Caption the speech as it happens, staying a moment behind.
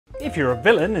If you're a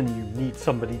villain and you need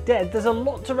somebody dead, there's a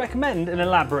lot to recommend an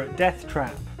elaborate death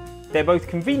trap. They're both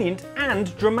convenient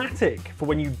and dramatic for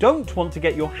when you don't want to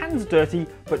get your hands dirty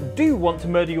but do want to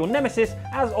murder your nemesis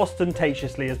as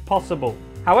ostentatiously as possible.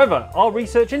 However, our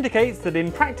research indicates that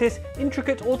in practice,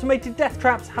 intricate automated death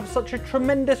traps have such a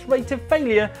tremendous rate of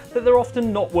failure that they're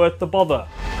often not worth the bother.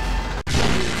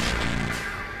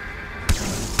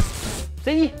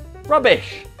 See?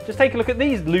 Rubbish! Just take a look at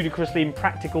these ludicrously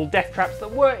impractical death traps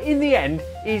that were, in the end,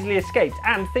 easily escaped,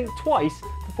 and think twice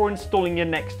before installing your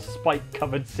next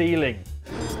spike-covered ceiling.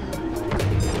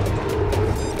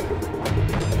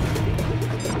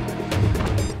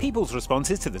 People's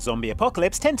responses to the zombie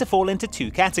apocalypse tend to fall into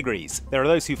two categories. There are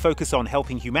those who focus on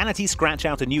helping humanity scratch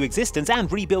out a new existence and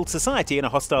rebuild society in a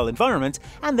hostile environment,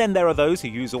 and then there are those who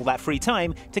use all that free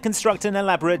time to construct an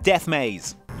elaborate death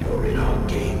maze. You're in our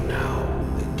game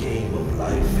now, the game of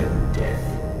life and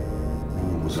death.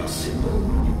 Rules are simple,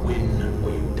 you win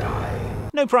or you die.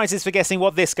 No prizes for guessing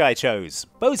what this guy chose.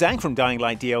 Bozak from Dying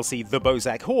Light DLC The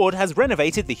Bozak Horde has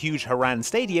renovated the huge Haran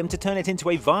Stadium to turn it into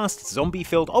a vast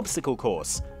zombie-filled obstacle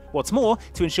course. What's more,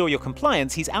 to ensure your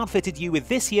compliance, he's outfitted you with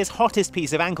this year's hottest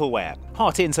piece of anklewear.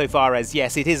 Hot insofar as,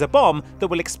 yes, it is a bomb that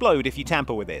will explode if you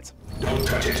tamper with it. Don't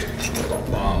touch it.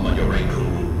 The bomb on your ankle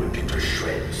will rip it to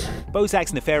shreds.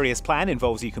 Bozak's nefarious plan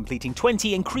involves you completing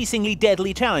 20 increasingly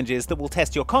deadly challenges that will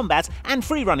test your combat and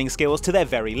free-running skills to their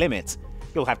very limit.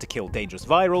 You'll have to kill dangerous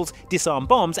virals, disarm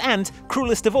bombs, and,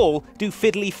 cruelest of all, do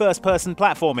fiddly first-person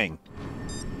platforming.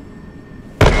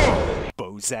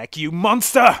 Bozak, you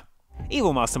monster!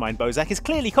 Evil Mastermind Bozak is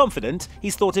clearly confident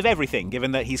he's thought of everything,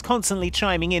 given that he's constantly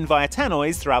chiming in via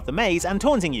tannoys throughout the maze and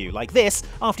taunting you, like this,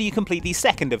 after you complete the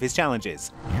second of his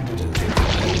challenges. You didn't think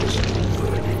I was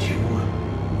over, did you?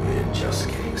 We're just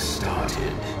getting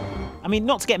started. I mean,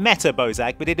 not to get meta,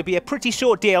 Bozak, but it'd be a pretty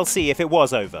short DLC if it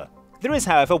was over. There is,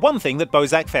 however, one thing that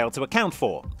Bozak failed to account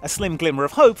for. A slim glimmer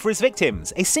of hope for his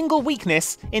victims. A single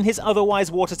weakness in his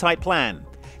otherwise watertight plan.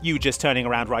 You just turning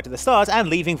around right at the start and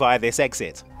leaving via this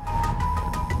exit.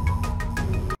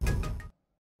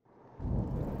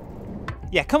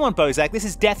 Yeah, come on, Bozak, this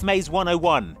is Death Maze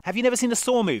 101. Have you never seen a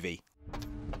Saw movie?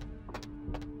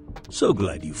 So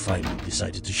glad you finally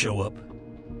decided to show up.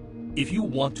 If you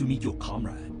want to meet your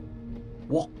comrade,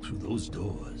 walk through those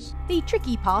doors. The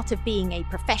tricky part of being a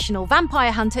professional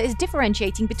vampire hunter is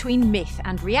differentiating between myth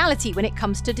and reality when it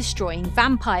comes to destroying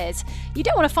vampires. You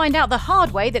don't want to find out the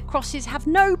hard way that crosses have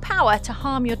no power to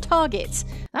harm your targets.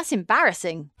 That's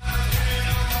embarrassing.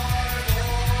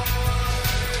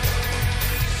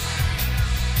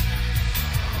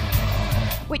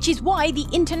 Which is why the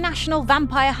International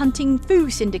Vampire Hunting Foo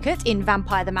Syndicate in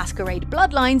Vampire the Masquerade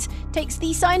Bloodlines takes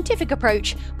the scientific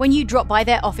approach when you drop by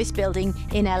their office building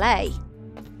in LA.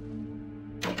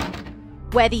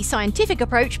 Where the scientific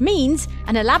approach means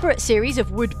an elaborate series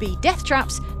of would-be death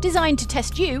traps designed to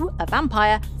test you, a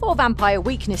vampire, for vampire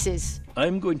weaknesses.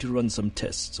 I'm going to run some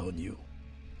tests on you.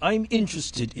 I'm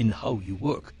interested in how you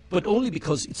work, but only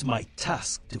because it's my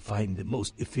task to find the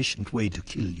most efficient way to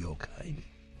kill your kind.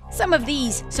 Some of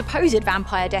these supposed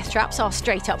vampire death traps are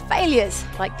straight-up failures,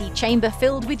 like the chamber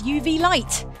filled with UV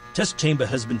light. Test chamber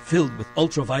has been filled with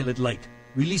ultraviolet light,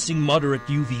 releasing moderate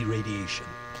UV radiation.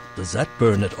 Does that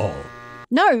burn at all?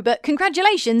 No, but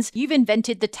congratulations, you've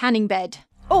invented the tanning bed.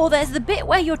 Or there's the bit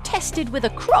where you're tested with a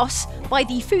cross by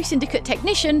the Foo Syndicate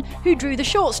technician who drew the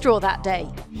short straw that day.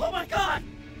 Oh my god!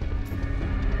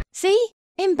 See?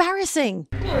 Embarrassing.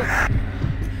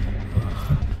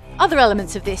 Other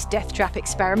elements of this death trap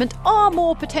experiment are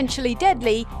more potentially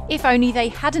deadly if only they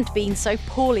hadn't been so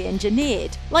poorly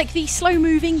engineered, like the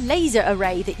slow-moving laser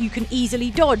array that you can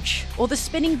easily dodge, or the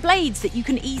spinning blades that you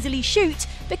can easily shoot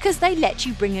because they let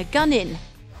you bring a gun in.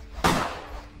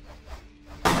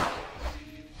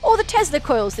 Or the Tesla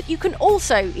coils that you can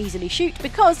also easily shoot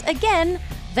because, again,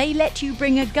 they let you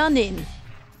bring a gun in.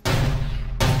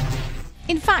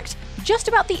 In fact, just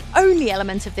about the only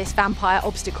element of this vampire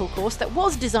obstacle course that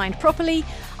was designed properly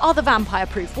are the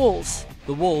vampire-proof walls.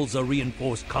 The walls are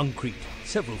reinforced concrete,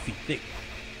 several feet thick.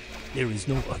 There is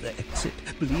no other exit,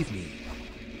 believe me.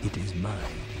 It is my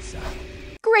design.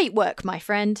 Great work, my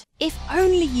friend. If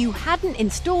only you hadn't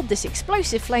installed this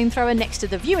explosive flamethrower next to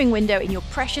the viewing window in your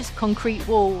precious concrete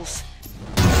walls.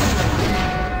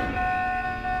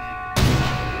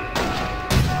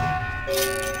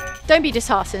 Don't be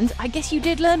disheartened, I guess you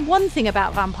did learn one thing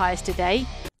about vampires today.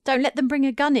 Don't let them bring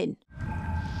a gun in.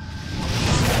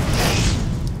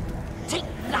 Take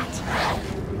that!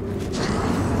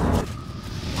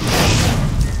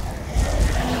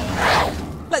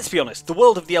 Let's be honest, the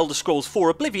world of the Elder Scrolls IV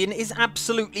Oblivion is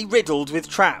absolutely riddled with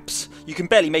traps. You can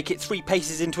barely make it 3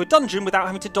 paces into a dungeon without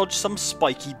having to dodge some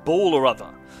spiky ball or other.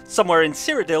 Somewhere in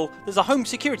Cyrodiil, there's a home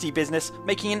security business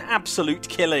making an absolute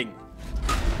killing.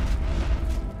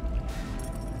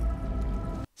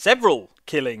 Several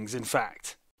killings, in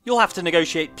fact. You'll have to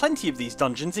negotiate plenty of these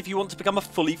dungeons if you want to become a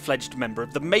fully fledged member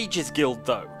of the Mages Guild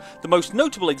though, the most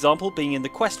notable example being in the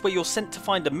quest where you're sent to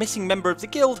find a missing member of the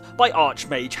guild by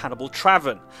Archmage Hannibal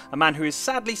Traven, a man who is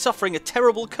sadly suffering a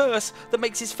terrible curse that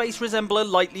makes his face resemble a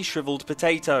lightly shriveled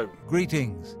potato.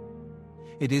 Greetings.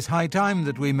 It is high time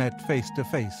that we met face to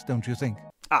face, don't you think?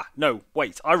 Ah, no,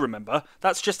 wait, I remember.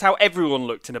 That's just how everyone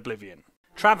looked in Oblivion.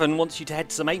 Traven wants you to head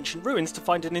to some ancient ruins to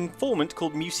find an informant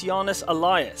called Mucianus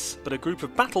Elias, but a group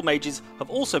of battle mages have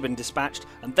also been dispatched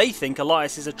and they think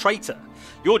Elias is a traitor.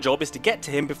 Your job is to get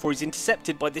to him before he's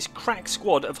intercepted by this crack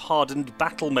squad of hardened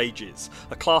battle mages,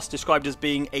 a class described as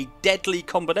being a deadly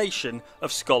combination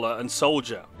of scholar and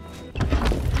soldier.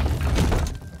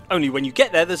 Only when you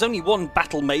get there, there's only one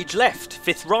battle mage left,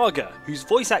 Fithraga, whose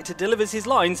voice actor delivers his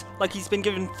lines like he's been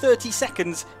given 30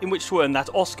 seconds in which to earn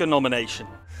that Oscar nomination.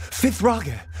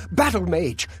 Fithraga, battle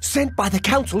mage, sent by the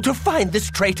council to find this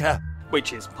traitor.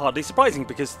 Which is hardly surprising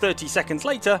because 30 seconds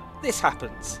later, this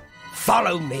happens.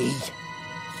 Follow me.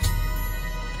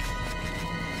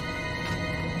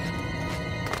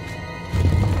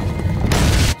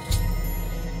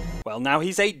 Well, now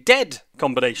he's a dead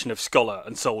combination of scholar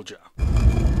and soldier.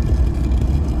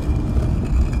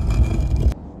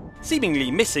 Seemingly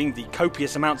missing the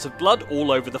copious amounts of blood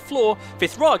all over the floor,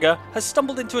 Fithraga has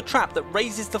stumbled into a trap that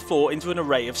raises the floor into an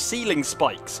array of ceiling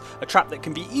spikes, a trap that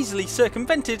can be easily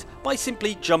circumvented by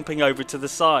simply jumping over to the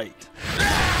side.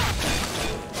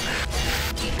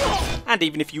 And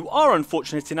even if you are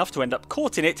unfortunate enough to end up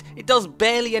caught in it, it does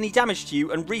barely any damage to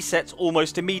you and resets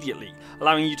almost immediately,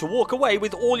 allowing you to walk away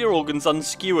with all your organs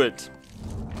unskewered.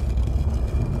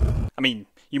 I mean,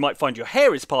 you might find your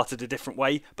hair is parted a different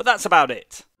way, but that's about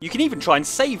it. You can even try and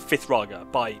save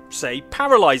Fithraga by, say,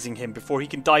 paralysing him before he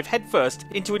can dive headfirst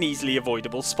into an easily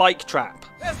avoidable spike trap.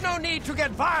 There's no need to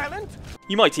get violent.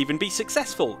 You might even be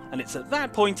successful, and it's at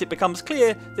that point it becomes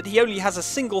clear that he only has a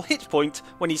single hit point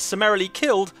when he's summarily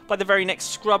killed by the very next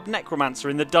scrub necromancer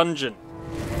in the dungeon.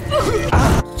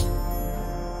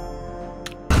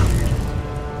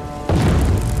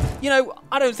 You know,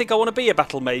 I don't think I want to be a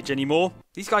battle mage anymore.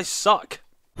 These guys suck.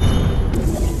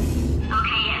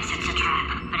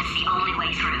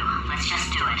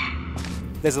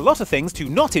 There's a lot of things to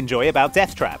not enjoy about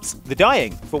death traps. The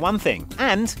dying, for one thing,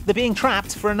 and the being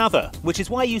trapped for another, which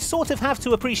is why you sort of have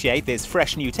to appreciate this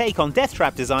fresh new take on death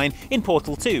trap design in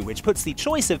Portal 2, which puts the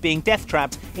choice of being death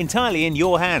trapped entirely in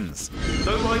your hands.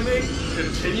 Don't mind me,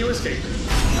 continue escaping.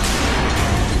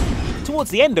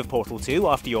 Towards the end of Portal 2,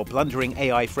 after your blundering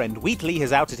AI friend Wheatley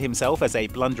has outed himself as a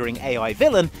blundering AI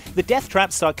villain, the death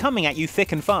traps start coming at you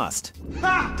thick and fast.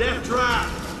 Ha! Death trap!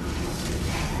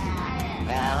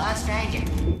 Well, stranger.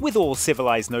 With all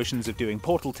civilized notions of doing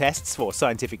portal tests for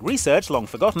scientific research long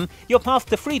forgotten, your path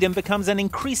to freedom becomes an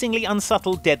increasingly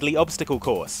unsubtle, deadly obstacle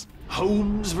course.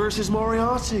 Holmes versus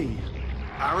Moriarty.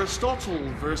 Aristotle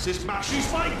versus Mashy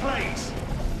Spike Plates.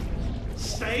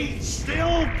 Stay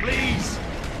still, please.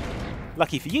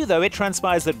 Lucky for you though, it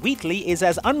transpires that Wheatley is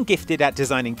as ungifted at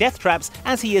designing death traps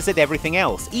as he is at everything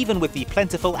else, even with the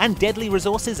plentiful and deadly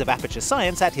resources of Aperture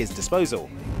Science at his disposal.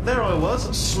 There I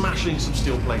was, smashing some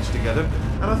steel plates together,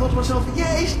 and I thought to myself,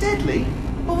 yeah, it's deadly.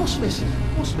 Well, what's missing?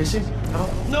 What's missing?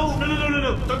 No,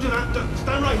 don't do that.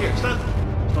 Stand right here. Stand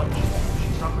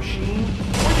machine.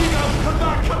 Where'd you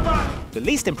go? Come back. The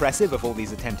least impressive of all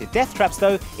these attempted death traps,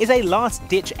 though, is a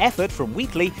last-ditch effort from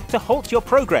Wheatley to halt your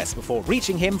progress before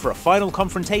reaching him for a final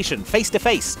confrontation,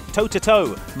 face-to-face,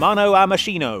 toe-to-toe, mano a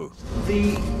machino.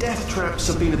 The death traps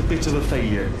have been a bit of a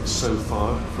failure so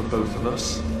far for both of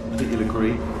us, I think you'll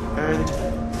agree, and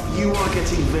you are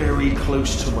getting very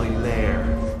close to my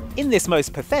lair. In this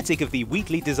most pathetic of the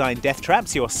Wheatley-designed death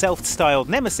traps, your self-styled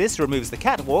nemesis removes the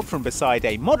catwalk from beside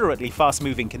a moderately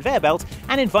fast-moving conveyor belt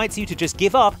and invites you to just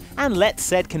give up and let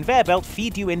said conveyor belt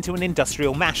feed you into an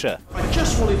industrial masher. I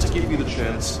just wanted to give you the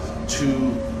chance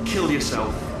to kill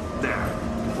yourself there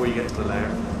before you get to the lair.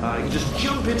 You can just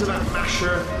jump into that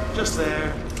masher just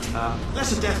there.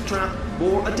 Less a death trap,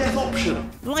 more a death option.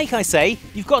 Like I say,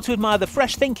 you've got to admire the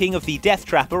fresh thinking of the death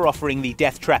trapper offering the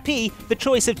death trappee the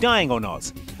choice of dying or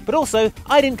not. But also,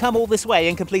 I didn't come all this way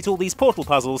and complete all these portal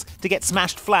puzzles to get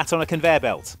smashed flat on a conveyor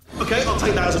belt. Okay, I'll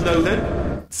take that as a no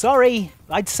then. Sorry,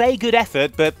 I'd say good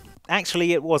effort, but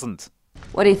actually it wasn't.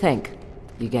 What do you think?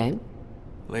 You game?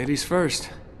 Ladies first.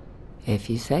 If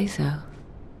you say so.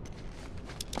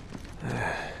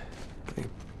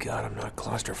 God, I'm not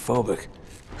claustrophobic.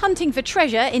 Hunting for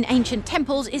treasure in ancient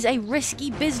temples is a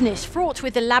risky business, fraught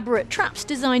with elaborate traps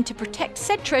designed to protect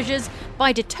said treasures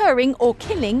by deterring or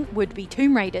killing would-be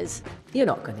tomb raiders. You're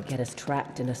not going to get us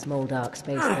trapped in a small dark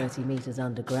space 30 meters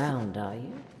underground, are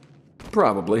you?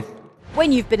 Probably.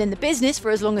 When you've been in the business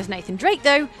for as long as Nathan Drake,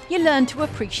 though, you learn to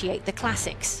appreciate the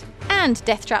classics. And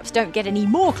death traps don't get any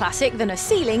more classic than a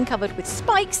ceiling covered with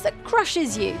spikes that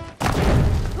crushes you.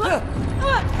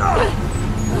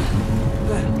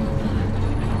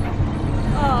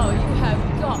 Oh, you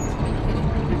have got to be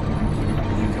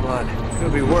kidding. Come on,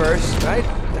 could be worse, right?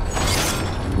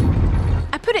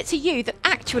 I put it to you that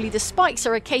actually the spikes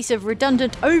are a case of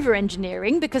redundant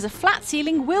over-engineering, because a flat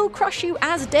ceiling will crush you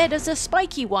as dead as a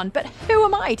spiky one, but who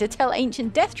am I to tell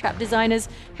ancient death trap designers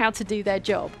how to do their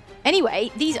job? Anyway,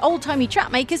 these old-timey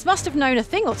trap makers must have known a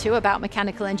thing or two about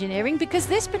mechanical engineering, because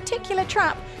this particular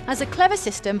trap has a clever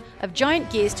system of giant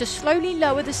gears to slowly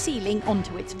lower the ceiling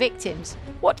onto its victims.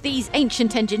 What these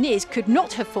ancient engineers could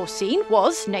not have foreseen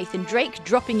was Nathan Drake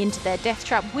dropping into their death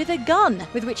trap with a gun,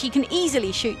 with which he can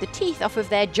easily shoot the teeth off of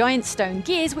their giant stone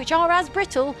gears, which are as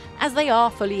brittle as they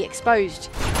are fully exposed.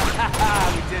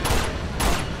 Haha, we did it.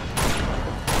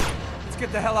 Let's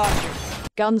get the hell out of here.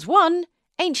 Guns 1,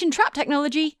 ancient trap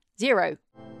technology 0.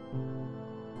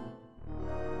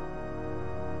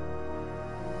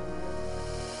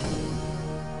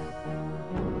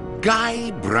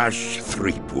 Guybrush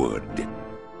Threepwood,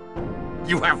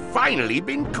 you have finally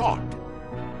been caught.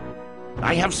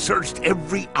 I have searched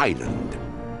every island,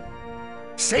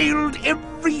 sailed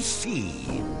every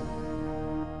sea,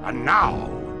 and now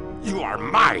you are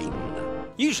mine.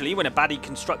 Usually when a baddie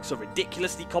constructs a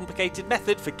ridiculously complicated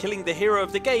method for killing the hero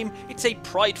of the game, it's a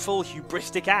prideful,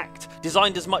 hubristic act,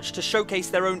 designed as much to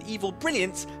showcase their own evil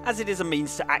brilliance as it is a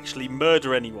means to actually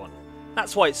murder anyone.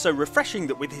 That's why it's so refreshing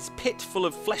that with his pit full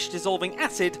of flesh-dissolving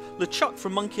acid, LeChuck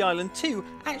from Monkey Island 2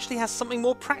 actually has something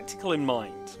more practical in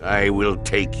mind. I will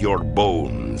take your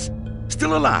bones,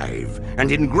 still alive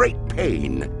and in great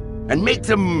pain, and make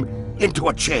them into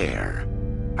a chair.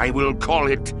 I will call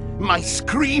it my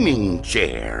screaming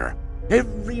chair.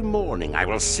 Every morning I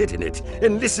will sit in it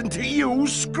and listen to you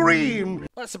scream.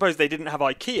 I suppose they didn't have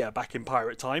IKEA back in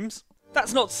pirate times.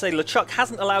 That's not to say LeChuck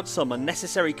hasn't allowed some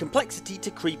unnecessary complexity to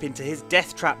creep into his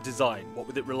death trap design, what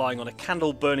with it relying on a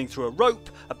candle burning through a rope,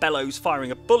 a bellows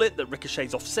firing a bullet that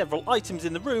ricochets off several items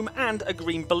in the room, and a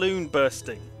green balloon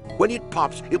bursting. When it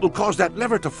pops, it will cause that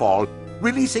lever to fall,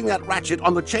 releasing that ratchet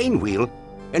on the chain wheel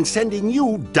and sending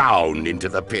you down into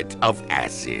the pit of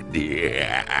acid.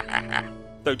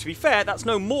 Though to be fair, that's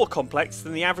no more complex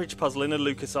than the average puzzle in a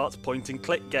LucasArts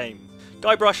point-and-click game.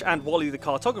 Guybrush and Wally the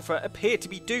cartographer appear to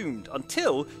be doomed,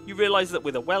 until you realise that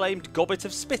with a well-aimed gobbet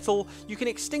of spittle, you can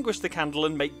extinguish the candle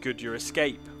and make good your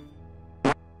escape.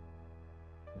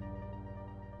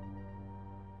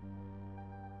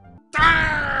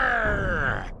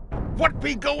 Arr! What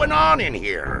be going on in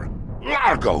here?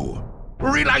 Largo,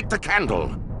 relight the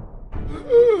candle.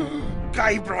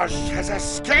 Guybrush has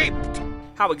escaped.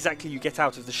 How exactly you get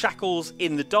out of the shackles,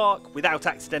 in the dark, without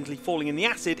accidentally falling in the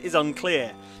acid is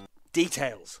unclear.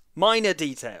 Details. Minor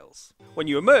details. When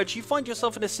you emerge, you find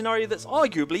yourself in a scenario that's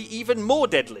arguably even more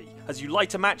deadly, as you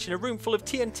light a match in a room full of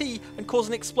TNT and cause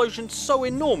an explosion so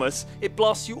enormous it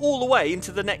blasts you all the way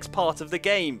into the next part of the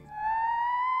game.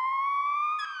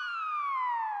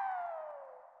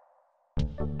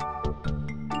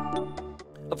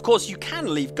 Of course, you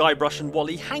can leave Guybrush and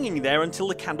Wally hanging there until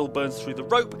the candle burns through the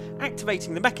rope,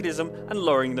 activating the mechanism and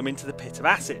lowering them into the pit of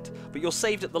acid, but you're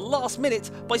saved at the last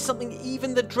minute by something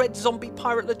even the dread zombie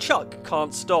pirate LeChuck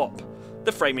can't stop: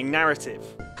 the framing narrative.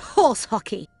 Horse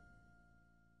hockey.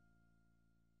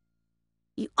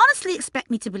 You honestly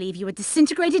expect me to believe you were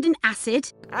disintegrated in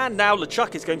acid? And now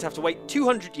LeChuck is going to have to wait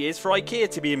 200 years for IKEA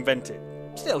to be invented.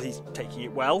 Still, he's taking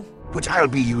it well. Which I'll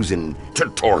be using to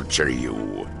torture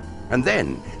you, and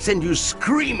then send you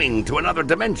screaming to another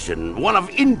dimension, one of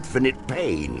infinite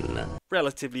pain.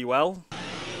 Relatively well.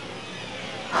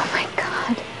 Oh my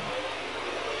god.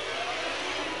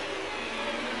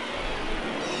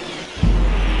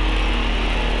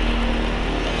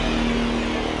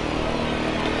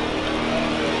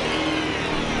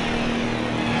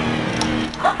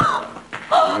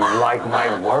 You like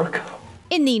my work?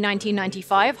 In the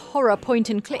 1995 horror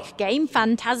point-and-click game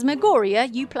Phantasmagoria,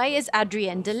 you play as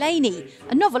Adrienne Delaney,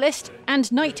 a novelist and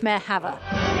nightmare haver.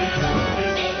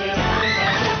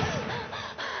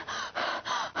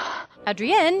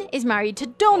 Adrienne is married to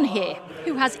Don here,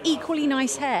 who has equally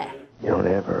nice hair. You don't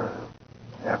ever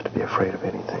have to be afraid of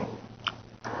anything.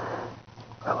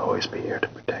 I'll always be here to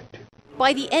protect you.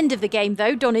 By the end of the game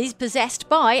though, Don is possessed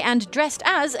by and dressed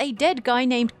as a dead guy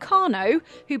named Carno,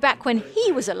 who back when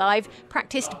he was alive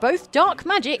practiced both dark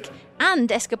magic and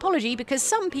escapology because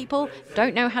some people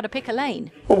don't know how to pick a lane.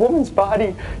 A woman's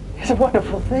body is a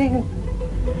wonderful thing,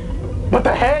 but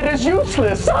the head is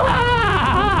useless.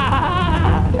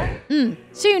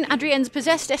 Soon, Adrienne's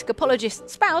possessed escapologist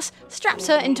spouse straps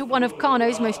her into one of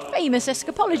Carno's most famous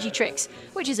escapology tricks,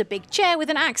 which is a big chair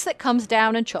with an axe that comes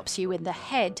down and chops you in the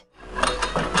head.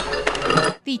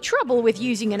 The trouble with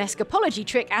using an escapology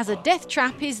trick as a death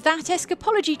trap is that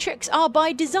escapology tricks are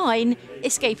by design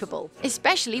escapable,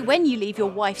 especially when you leave your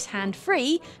wife's hand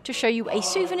free to show you a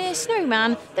souvenir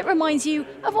snowman that reminds you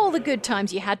of all the good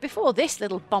times you had before this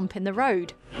little bump in the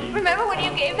road. Remember when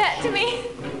you gave that to me?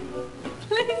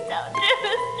 Please don't do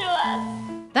this to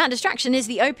us. That distraction is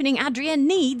the opening Adrienne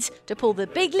needs to pull the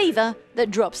big lever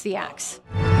that drops the axe.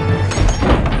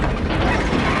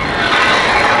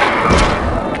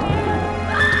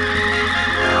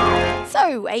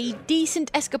 So, a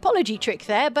decent escapology trick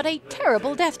there, but a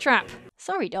terrible death trap.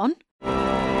 Sorry, Don.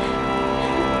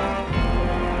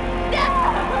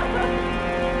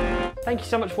 Thank you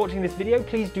so much for watching this video.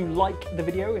 Please do like the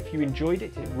video if you enjoyed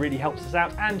it. It really helps us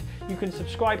out. And you can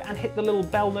subscribe and hit the little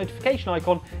bell notification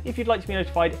icon if you'd like to be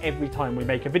notified every time we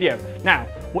make a video. Now,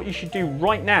 what you should do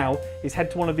right now is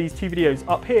head to one of these two videos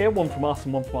up here, one from us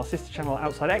and one from our sister channel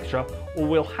Outside Extra, or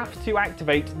we'll have to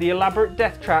activate the elaborate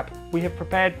death trap we have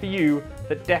prepared for you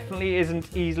that definitely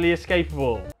isn't easily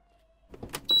escapable.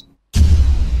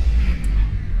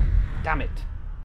 Damn it.